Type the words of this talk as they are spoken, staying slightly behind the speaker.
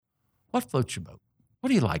What floats your boat? What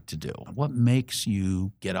do you like to do? What makes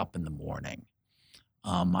you get up in the morning?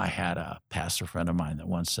 I had a pastor friend of mine that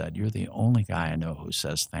once said, "You're the only guy I know who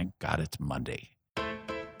says, 'Thank God it's Monday.'"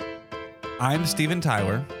 I'm Steven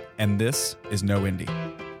Tyler, and this is No Indie.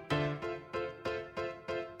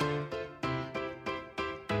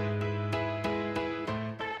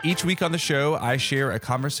 Each week on the show, I share a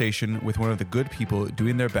conversation with one of the good people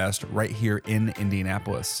doing their best right here in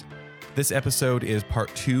Indianapolis. This episode is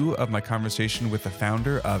part 2 of my conversation with the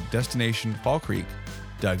founder of Destination Fall Creek,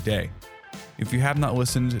 Doug Day. If you have not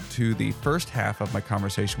listened to the first half of my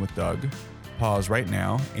conversation with Doug, pause right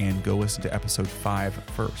now and go listen to episode 5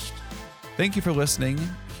 first. Thank you for listening.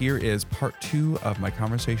 Here is part 2 of my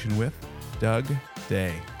conversation with Doug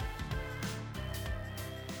Day.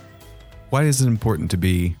 Why is it important to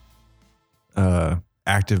be an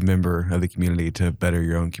active member of the community to better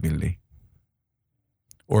your own community?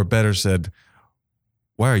 Or better said,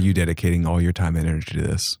 why are you dedicating all your time and energy to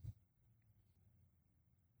this?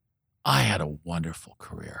 I had a wonderful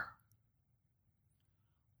career.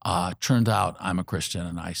 Turned out I'm a Christian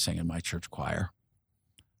and I sing in my church choir.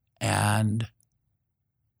 And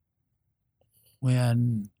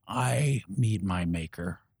when I meet my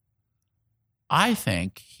maker, I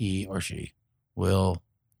think he or she will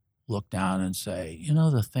look down and say, you know,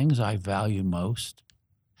 the things I value most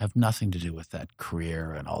have nothing to do with that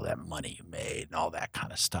career and all that money you made and all that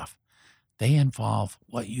kind of stuff. They involve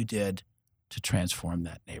what you did to transform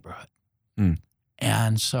that neighborhood. Mm.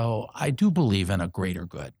 And so I do believe in a greater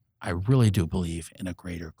good. I really do believe in a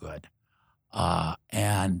greater good.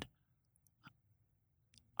 And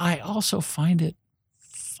I also find it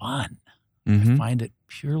fun. Mm-hmm. I find it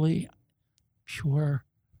pure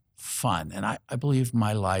fun. And I believe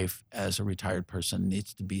my life as a retired person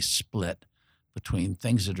needs to be split between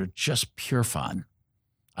things that are just pure fun.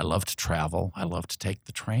 I love to travel. I love to take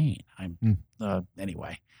the train.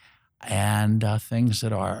 Anyway. And things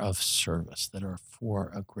that are of service, that are for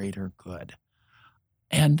a greater good.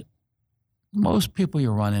 And most people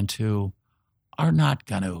you run into are not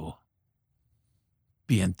going to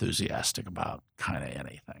be enthusiastic about kind of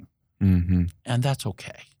anything. Mm-hmm. And that's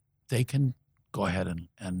okay. They can go ahead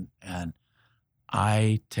and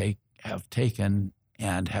I have taken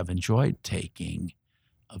and have enjoyed taking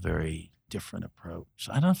a very different approach.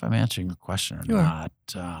 I don't know if I'm answering your question or not,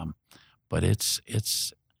 but it's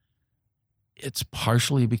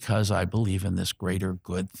partially because I believe in this greater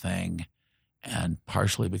good thing, and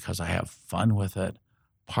partially because I have fun with it,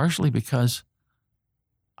 partially because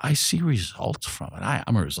I see results from it.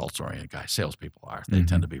 I'm a results-oriented guy. Salespeople are. They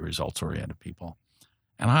tend to be results-oriented people.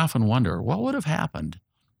 And I often wonder, what would have happened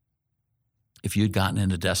if you'd gotten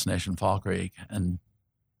into Destination Fall Creek and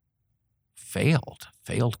failed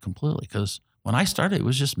completely? Because when I started, it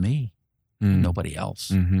was just me, nobody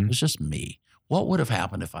else. It was just me. What would have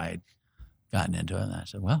happened if I had gotten into it? And I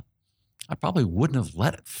said, well, I probably wouldn't have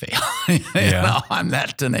let it fail. I'm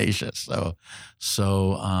that tenacious.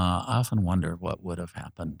 So I often wonder what would have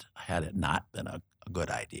happened had it not been a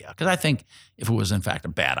good idea. Because I think if it was in fact a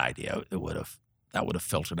bad idea, that would have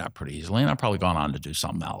filtered out pretty easily, and I've probably gone on to do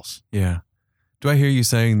something else. Yeah. Do I hear you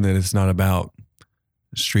saying that it's not about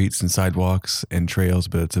streets and sidewalks and trails,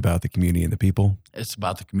 but it's about the community and the people? It's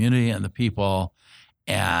about the community and the people.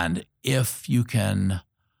 And if you can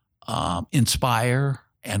inspire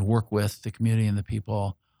and work with the community and the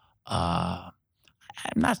people, I'm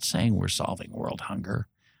not saying we're solving world hunger.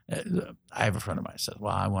 I have a friend of mine who says,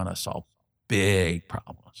 well, I want to solve big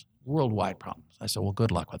problems, worldwide problems. I said, well,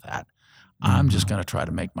 good luck with that. I'm just going to try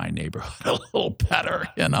to make my neighborhood a little better.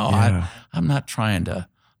 I'm not trying to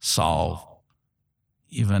solve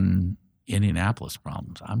even Indianapolis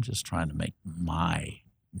problems. I'm just trying to make my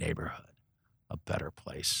neighborhood a better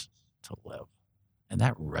place to live. And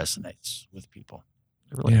that resonates with people.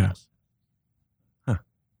 It really does. Huh.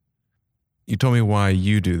 You told me why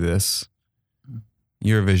you do this.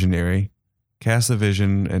 You're a visionary. Cast a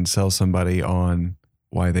vision and sell somebody on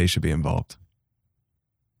why they should be involved.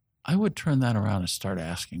 I would turn that around and start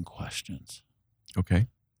asking questions. Okay.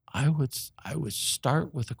 I would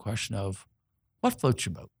start with the question of, what floats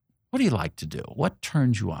your boat? What do you like to do? What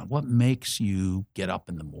turns you on? What makes you get up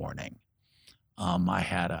in the morning? I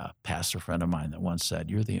had a pastor friend of mine that once said,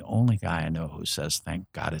 you're the only guy I know who says,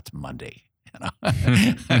 thank God it's Monday.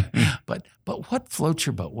 But what floats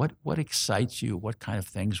your boat? What excites you? What kind of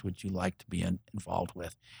things would you like to be involved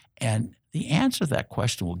with? And the answer to that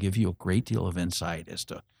question will give you a great deal of insight as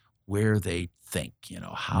to where they think,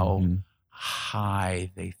 how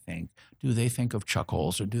high they think. Do they think of chuck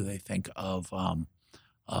holes, or do they think of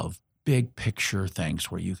big picture things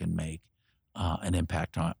where you can make an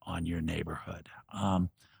impact on your neighborhood?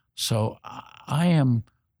 So I am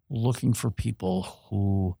looking for people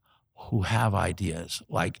who have ideas.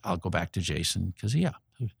 Like I'll go back to Jason because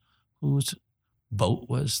whose boat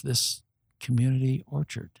was this community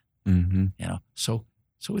orchard? Mm-hmm. So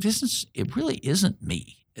it really isn't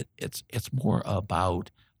me. It's more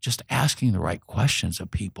about just asking the right questions of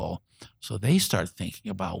people so they start thinking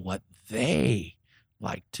about what they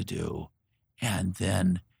like to do. And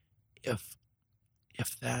then if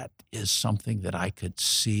that is something that I could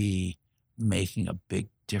see making a big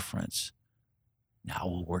difference, now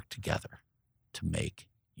we'll work together to make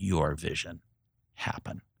your vision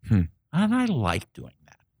happen. And I like doing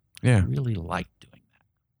that. Yeah. I really like doing that.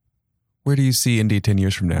 Where do you see Indy 10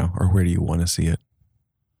 years from now, or where do you want to see it?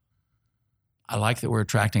 I like that we're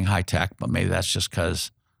attracting high tech, but maybe that's just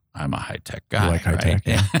because I'm a high tech guy. You like high right?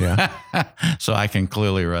 tech, yeah. So I can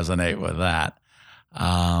clearly resonate with that.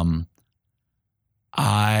 I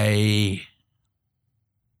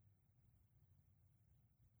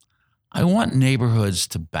want neighborhoods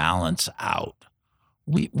to balance out.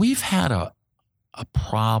 We've had a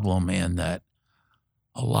problem in that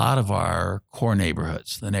a lot of our core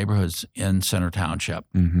neighborhoods, the neighborhoods in Center Township,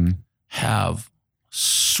 have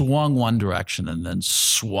swung one direction and then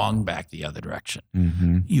swung back the other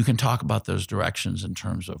direction. You can talk about those directions in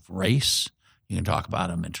terms of race. You can talk about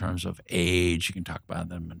them in terms of age. You can talk about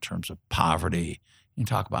them in terms of poverty. You can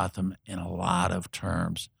talk about them in a lot of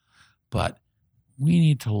terms. But we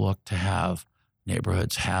need to look to have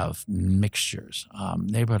neighborhoods have mixtures.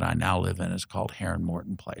 Neighborhood I now live in is called Heron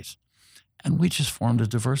Morton Place. And we just formed a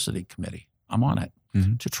diversity committee. I'm on it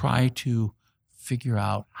to try to figure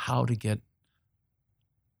out how to get,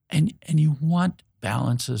 and you want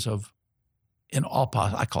balances of, in all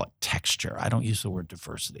possible, I call it texture. I don't use the word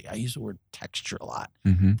diversity. I use the word texture a lot.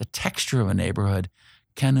 The texture of a neighborhood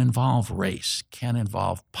can involve race, can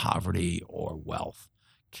involve poverty or wealth,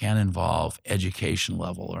 can involve education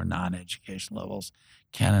level or non-education levels,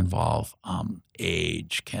 can involve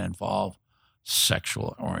age, can involve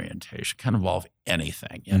sexual orientation, can involve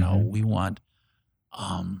anything. We want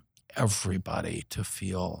everybody to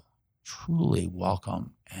feel truly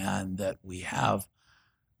welcome and that we have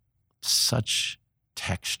such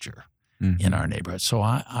texture in our neighborhood. So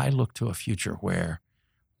I look to a future where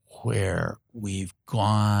we've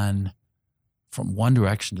gone from one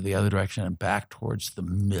direction to the other direction and back towards the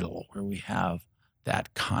middle, where we have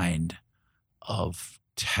that kind of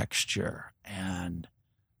texture. And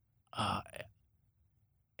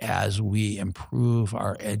as we improve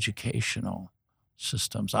our educational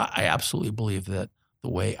systems, I absolutely believe that the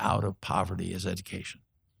way out of poverty is education.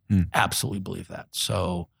 Absolutely believe that.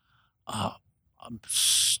 So I'm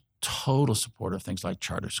total support of things like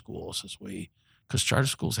charter schools because charter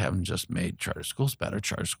schools haven't just made charter schools better.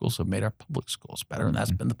 Charter schools have made our public schools better, and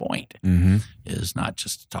that's been the point, is not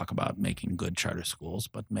just to talk about making good charter schools,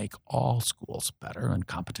 but make all schools better, and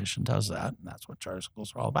competition does that, and that's what charter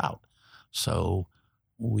schools are all about. So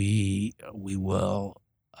we will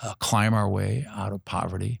climb our way out of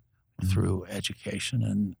poverty through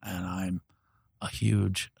education, and I'm a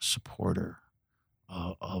huge supporter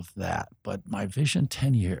of that. But my vision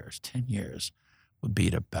 10 years would be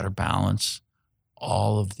to better balance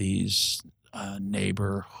all of these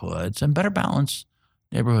neighborhoods and better balance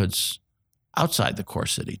neighborhoods outside the core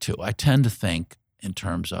city too. I tend to think in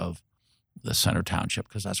terms of the Center Township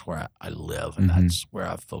because that's where I live and that's where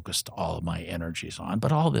I've focused all of my energies on.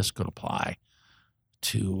 But all this could apply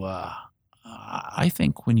to, I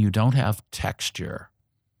think when you don't have texture,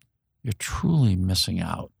 you're truly missing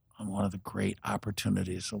out on one of the great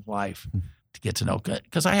opportunities of life to get to know.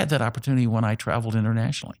 Because I had that opportunity when I traveled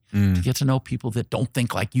internationally to get to know people that don't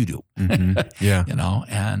think like you do. Yeah.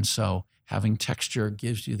 And so having texture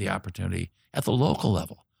gives you the opportunity at the local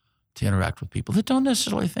level to interact with people that don't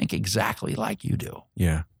necessarily think exactly like you do.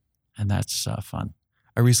 Yeah. And that's fun.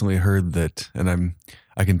 I recently heard that, and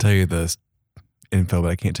I can tell you the info, but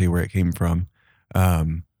I can't tell you where it came from.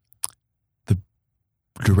 The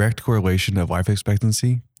direct correlation of life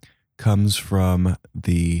expectancy comes from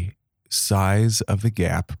the size of the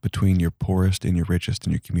gap between your poorest and your richest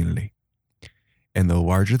in your community. And the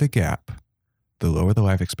larger the gap, the lower the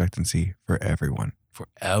life expectancy for everyone. For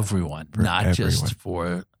everyone, not just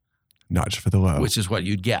for the low. Which is what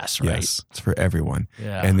you'd guess, right? Yes, it's for everyone.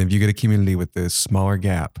 Yeah. And if you get a community with this smaller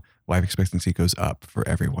gap, life expectancy goes up for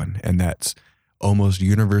everyone. And that's almost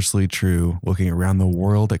universally true looking around the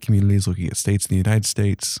world at communities, looking at states in the United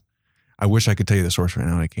States. I wish I could tell you the source right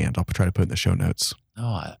now, and I can't. I'll try to put it in the show notes. No,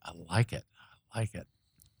 I like it. I like it.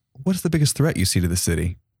 What's the biggest threat you see to the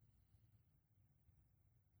city?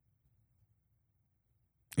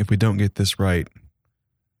 If we don't get this right,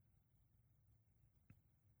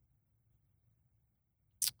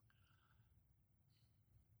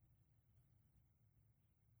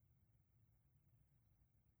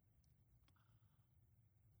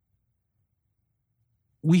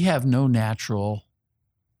 we have no natural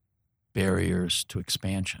barriers to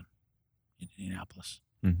expansion in Indianapolis.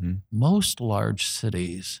 Mm-hmm. Most large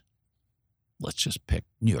cities, let's just pick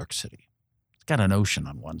New York City. It's got an ocean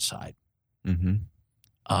on one side. Mm-hmm.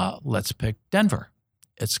 Let's pick Denver.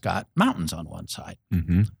 It's got mountains on one side.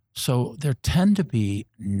 Mm-hmm. So there tend to be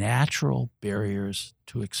natural barriers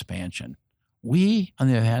to expansion. We, on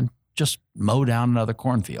the other hand, just mow down another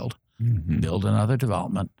cornfield, Mm-hmm. build another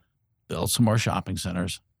development, build some more shopping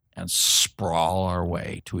centers, and sprawl our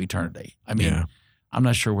way to eternity. I mean, Yeah. I'm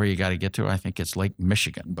not sure where you got to get to. I think it's Lake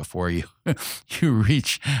Michigan before you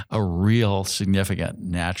reach a real significant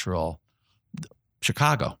natural.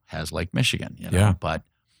 Chicago has Lake Michigan, Yeah. But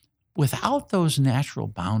without those natural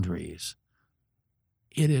boundaries,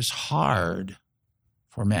 it is hard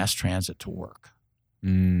for mass transit to work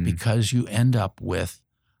Mm. because you end up with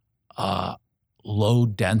low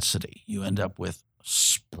density. You end up with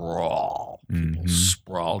sprawl, people Mhm.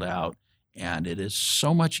 sprawled out. And it is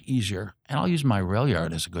so much easier. And I'll use my rail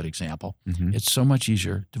yard as a good example. Mhm. It's so much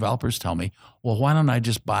easier. Developers tell me, well, why don't I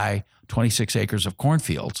just buy 26 acres of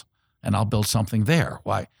cornfields and I'll build something there?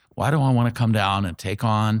 Why do I want to come down and take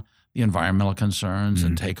on the environmental concerns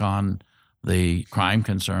and take on the crime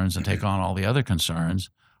concerns and take on all the other concerns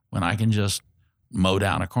when I can just mow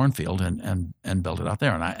down a cornfield and build it out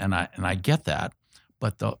there? And I get that.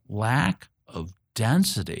 But the lack of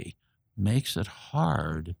density makes it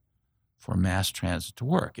hard for mass transit to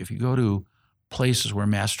work. If you go to places where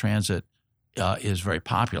mass transit is very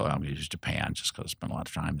popular, I'm going to use Japan just because I spent a lot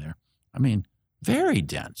of time there. I mean, very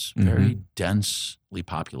dense, very densely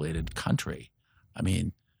populated country. I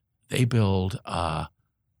mean, they build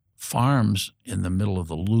farms in the middle of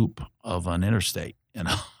the loop of an interstate,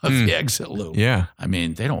 of the exit loop. Yeah. I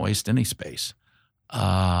mean, they don't waste any space.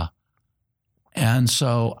 And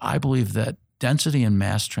so I believe that density and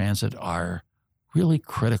mass transit are really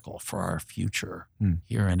critical for our future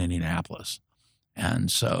here in Indianapolis.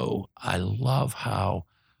 And so I love how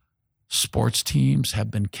sports teams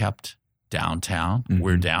have been kept downtown.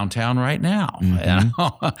 We're downtown right now.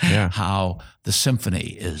 Yeah. How the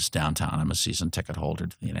Symphony is downtown. I'm a season ticket holder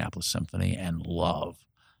to the Indianapolis Symphony and love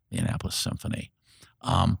the Indianapolis Symphony.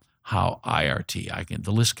 How IRT,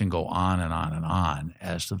 the list can go on and on and on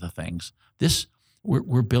as to the things.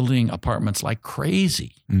 We're building apartments like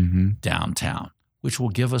crazy downtown, which will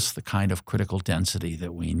give us the kind of critical density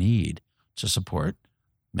that we need to support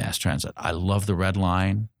mass transit. I love the Red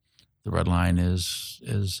Line. The Red Line is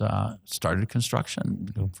started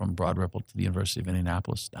construction from Broad Ripple to the University of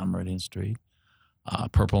Indianapolis down Meridian Street.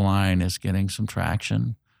 Purple Line is getting some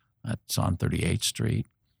traction. That's on 38th Street.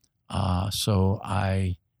 So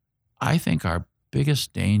I think our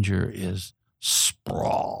biggest danger is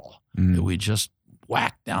sprawl. That we just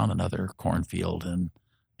whack down another cornfield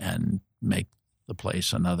and make the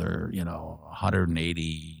place another,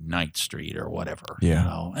 189th Street or whatever.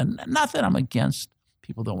 Yeah. And not that I'm against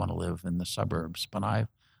people that want to live in the suburbs, but I've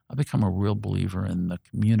become a real believer in the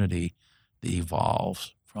community that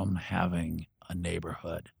evolves from having a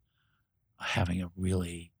neighborhood, having a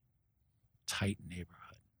really tight neighborhood.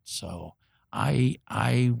 So I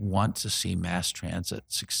want to see mass transit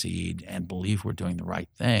succeed and believe we're doing the right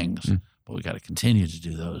things, but we got to continue to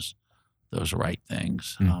do those right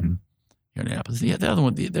things. Here in Indianapolis. The other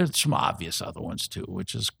one, there's some obvious other ones too,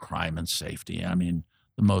 which is crime and safety. I mean,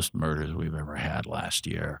 the most murders we've ever had last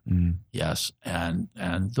year. Yes, and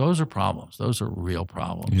those are problems. Those are real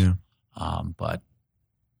problems. Yeah. But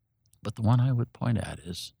the one I would point at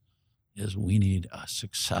is we need a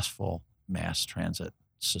successful mass transit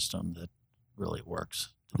system that really works.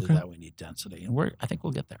 To do that, we need density, and I think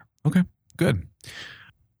we'll get there. Okay, good.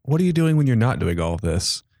 What are you doing when you're not doing all of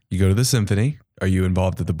this? You go to the Symphony. Are you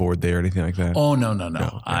involved at the board there or anything like that? Oh, no.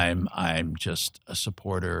 Okay. I'm just a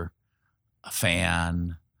supporter, a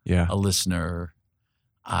fan, Yeah. a listener.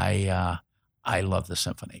 I love the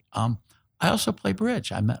Symphony. I also play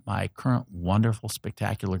bridge. I met my current wonderful,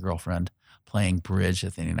 spectacular girlfriend playing bridge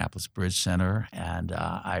at the Indianapolis Bridge Center, and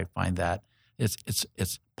I find that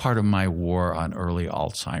it's part of my war on early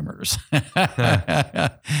Alzheimer's.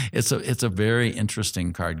 It's a very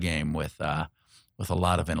interesting card game with a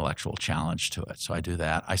lot of intellectual challenge to it. So I do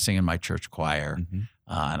that. I sing in my church choir,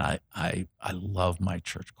 and I love my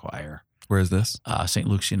church choir. Where is this? St.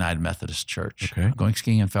 Luke's United Methodist Church. Okay. I'm going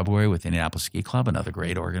skiing in February with the Indianapolis Ski Club, another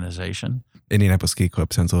great organization. Indianapolis Ski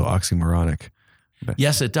Club sounds a little oxymoronic.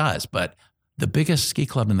 Yes, it does. But the biggest ski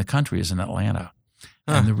club in the country is in Atlanta.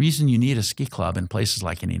 And the reason you need a ski club in places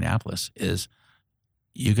like Indianapolis is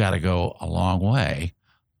you got to go a long way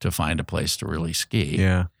to find a place to really ski.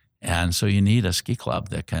 Yeah. And so you need a ski club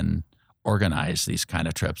that can organize these kind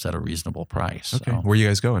of trips at a reasonable price. Okay. So, Where are you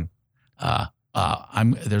guys going?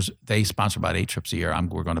 they sponsor about 8 trips a year.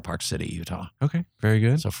 We're going to Park City, Utah. Okay. Very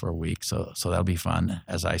good. So for a week. So that'll be fun.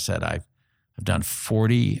 As I said, I've done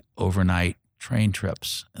 40 overnight train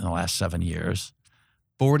trips in the last 7 years.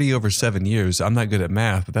 40 over 7 years. I'm not good at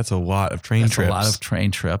math, but that's a lot of train trips. That's a lot of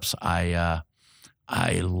train trips. I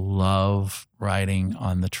love riding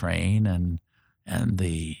on the train and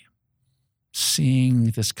the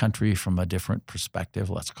seeing this country from a different perspective,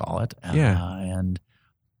 let's call it. And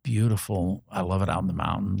beautiful. I love it out in the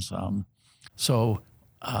mountains. I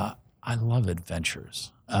love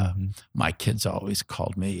adventures. My kids always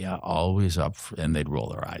called me always up and they'd roll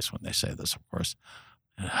their eyes when they say this, of course.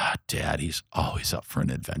 Daddy's always up for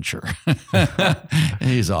an adventure.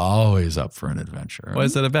 He's always up for an adventure. Why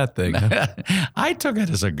is that a bad thing? I took it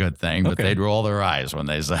as a good thing, but they'd roll their eyes when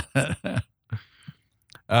they said it.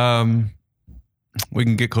 We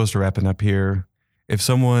can get close to wrapping up here. If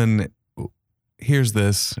someone hears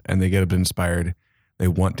this and they get a bit inspired, they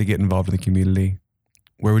want to get involved in the community,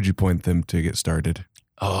 where would you point them to get started?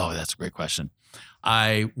 Oh, that's a great question.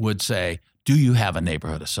 I would say, do you have a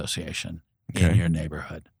neighborhood association in your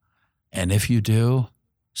neighborhood? And if you do,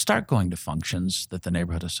 start going to functions that the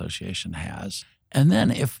neighborhood association has. And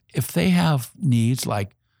then if they have needs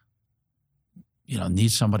like,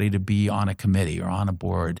 need somebody to be on a committee or on a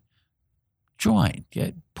board, join.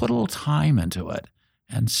 Put a little time into it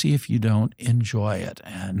and see if you don't enjoy it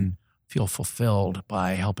and feel fulfilled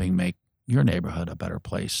by helping make your neighborhood a better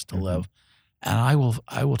place to live. And I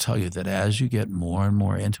will tell you that as you get more and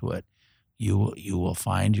more into it, you will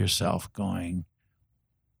find yourself going,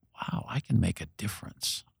 wow, I can make a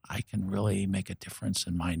difference. I can really make a difference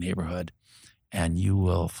in my neighborhood. And you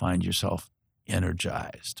will find yourself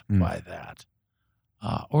energized by that.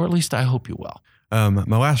 Or at least I hope you will.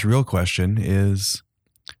 My last real question is,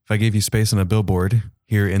 if I gave you space on a billboard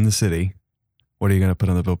here in the city, what are you going to put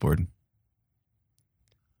on the billboard?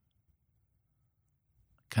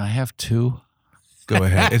 Can I have 2? Go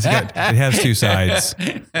ahead. It has 2 sides.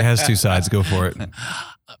 It has 2 sides. Go for it.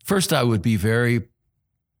 First, I would be very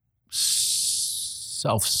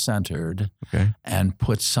self-centered and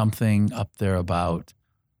put something up there about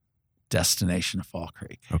Destination Fall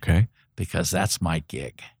Creek. Okay. Because that's my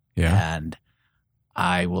gig. Yeah. And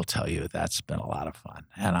I will tell you that's been a lot of fun.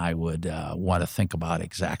 And I would want to think about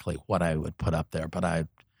exactly what I would put up there. But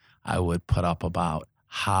I would put up about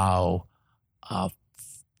how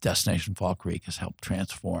Destination Fall Creek has helped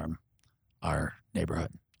transform our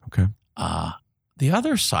neighborhood. Okay. The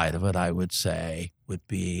other side of it, I would say, would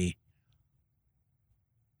be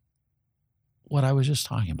what I was just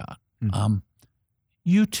talking about.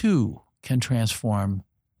 You too can transform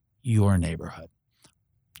your neighborhood.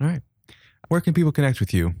 All right. Where can people connect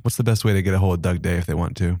with you? What's the best way to get a hold of Doug Day if they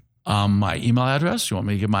want to? My email address. You want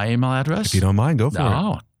me to give my email address? If you don't mind, go for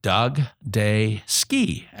it. Doug Day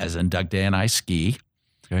Ski, as in Doug Day and I ski.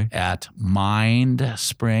 Okay. At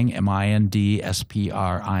MindSpring,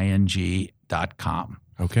 MindSpring.com.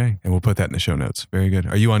 Okay. And we'll put that in the show notes. Very good.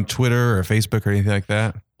 Are you on Twitter or Facebook or anything like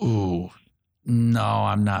that? Ooh, no,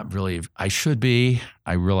 I'm not really. I should be.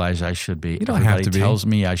 I realize I should be. You don't have to be. Everybody tells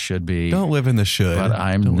me I should be. Don't live in the should. But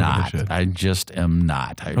I'm not. I just am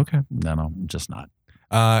not. Okay. No, I'm just not.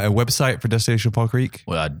 A website for Destination Fall Creek?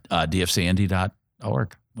 Well,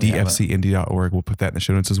 dfcindy.org. dfcindy.org. We'll put that in the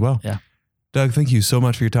show notes as well. Yeah. Doug, thank you so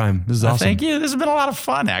much for your time. This is awesome. Thank you. This has been a lot of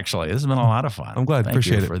fun, actually. This has been a lot of fun. I'm glad.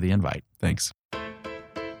 Appreciate it. For the invite. Thanks.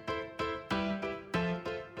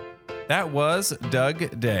 That was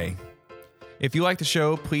Doug Day. If you like the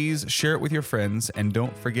show, please share it with your friends and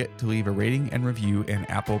don't forget to leave a rating and review in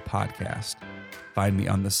Apple Podcast. Find me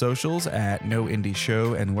on the socials at No Indie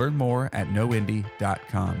Show and learn more at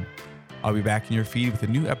noindie.com. I'll be back in your feed with a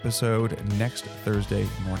new episode next Thursday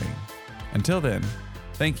morning. Until then,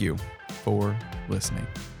 thank you for listening.